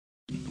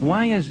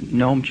Why is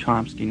Noam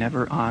Chomsky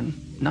never on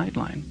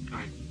Nightline?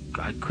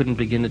 I couldn't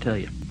begin to tell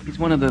you. He's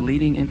one of the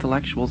leading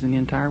intellectuals in the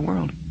entire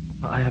world.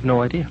 I have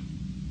no idea.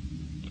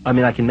 I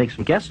mean, I can make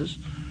some guesses.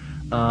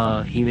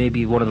 He may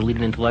be one of the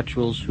leading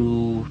intellectuals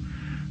who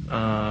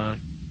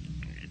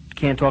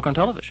can't talk on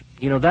television.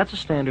 You know, that's a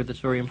standard that's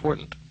very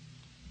important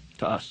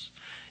to us.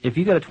 If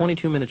you got a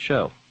 22-minute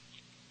show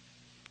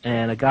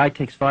and a guy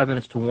takes 5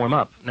 minutes to warm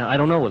up, now I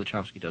don't know whether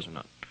Chomsky does or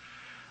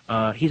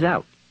not, he's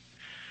out.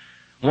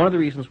 One of the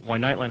reasons why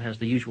Nightline has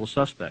the usual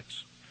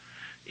suspects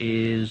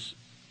is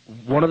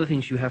one of the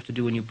things you have to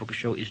do when you book a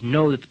show is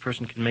know that the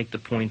person can make the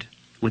point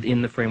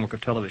within the framework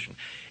of television.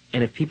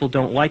 And if people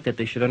don't like that,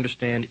 they should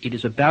understand it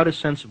is about as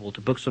sensible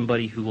to book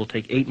somebody who will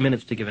take 8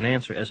 minutes to give an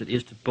answer as it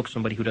is to book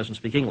somebody who doesn't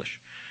speak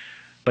English.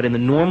 But in the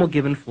normal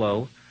given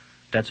flow,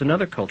 that's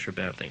another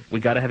culture-bound thing. We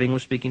got to have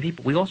English-speaking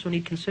people. We also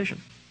need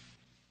concision.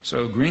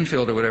 So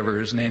Greenfield, or whatever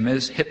his name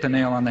is, hit the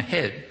nail on the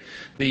head.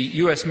 The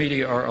U.S.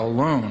 media are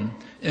alone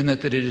in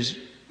that it is,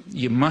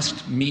 you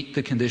must meet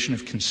the condition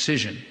of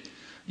concision.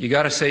 You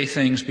got to say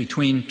things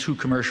between two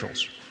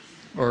commercials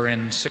or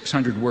in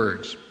 600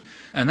 words.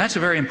 And that's a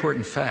very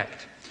important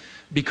fact,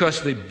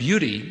 because the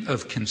beauty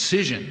of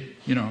concision,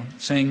 you know,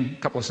 saying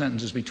a couple of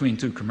sentences between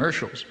two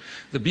commercials,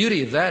 the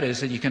beauty of that is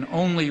that you can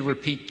only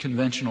repeat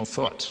conventional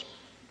thoughts.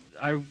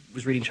 I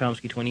was reading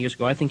Chomsky 20 years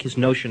ago. I think his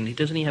notion,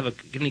 didn't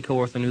he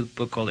co-author a new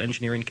book called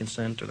Engineering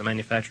Consent or The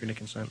Manufacturing of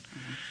Consent?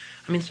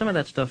 I mean, some of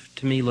that stuff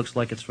to me looks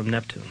like it's from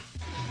Neptune.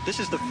 This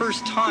is the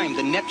first time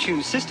the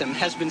Neptune system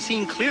has been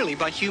seen clearly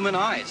by human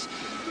eyes.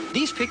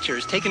 These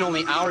pictures, taken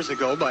only hours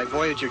ago by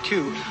Voyager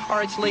 2,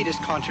 are its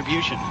latest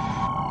contribution.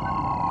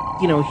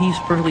 You know, he's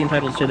perfectly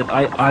entitled to say that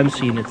I'm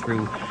seeing it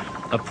through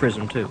a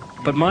prism, too.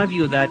 But my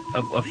view of that,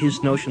 of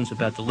his notions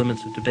about the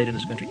limits of debate in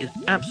this country, is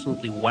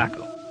absolutely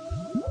wacko.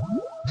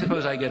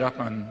 Suppose I get up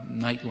on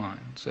Nightline,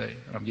 say,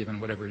 I'm given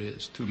whatever it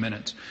is, 2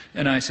 minutes,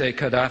 and I say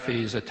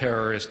Gaddafi is a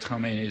terrorist,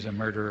 Khomeini is a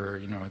murderer,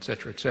 you know, et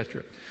cetera, et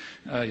cetera.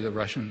 The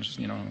Russians,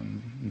 you know,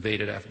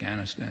 invaded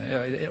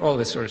Afghanistan, all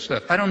this sort of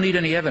stuff. I don't need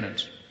any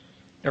evidence.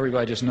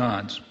 Everybody just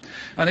nods.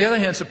 On the other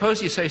hand,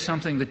 suppose you say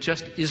something that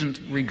just isn't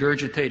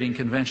regurgitating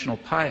conventional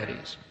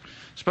pieties.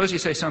 Suppose you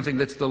say something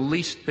that's the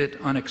least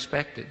bit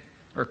unexpected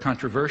or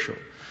controversial.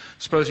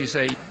 Suppose you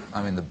say...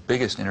 I mean, the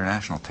biggest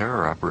international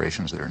terror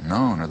operations that are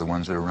known are the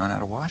ones that are run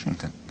out of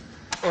Washington.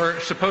 Or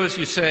suppose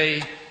you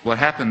say... What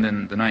happened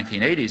in the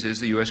 1980s is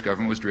the U.S.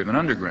 government was driven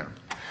underground.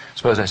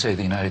 Suppose I say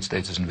the United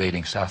States is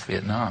invading South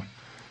Vietnam,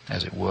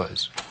 as it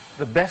was.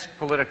 The best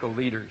political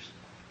leaders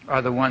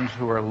are the ones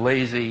who are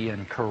lazy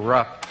and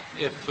corrupt.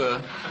 If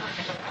the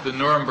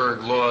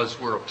Nuremberg laws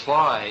were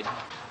applied,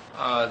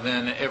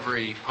 then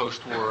every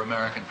post-war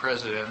American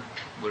president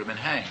would have been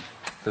hanged.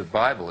 The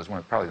Bible is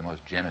probably the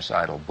most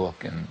genocidal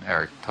book in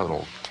our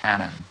total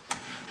canon.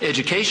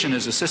 Education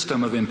is a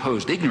system of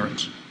imposed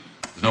ignorance.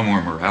 There's no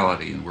more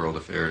morality in world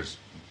affairs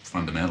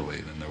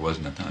fundamentally than there was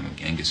in the time of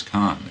Genghis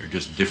Khan. They're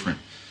just different,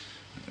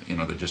 you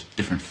know, they're just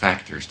different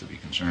factors to be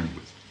concerned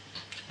with.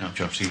 Now,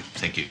 Chomsky,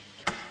 thank you.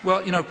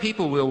 Well, you know,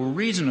 people will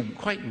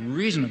quite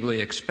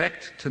reasonably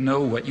expect to know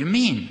what you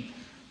mean.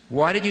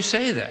 Why did you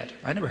say that?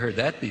 I never heard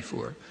that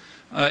before.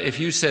 If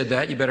you said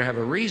that, you better have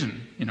a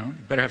reason, you know,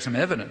 you better have some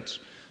evidence.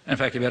 In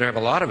fact, you better have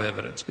a lot of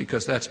evidence,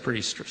 because that's a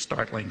pretty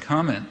startling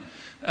comment.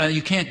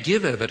 You can't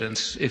give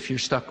evidence if you're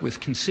stuck with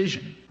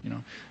concision, you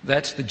know.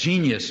 That's the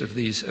genius of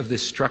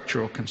this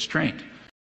structural constraint.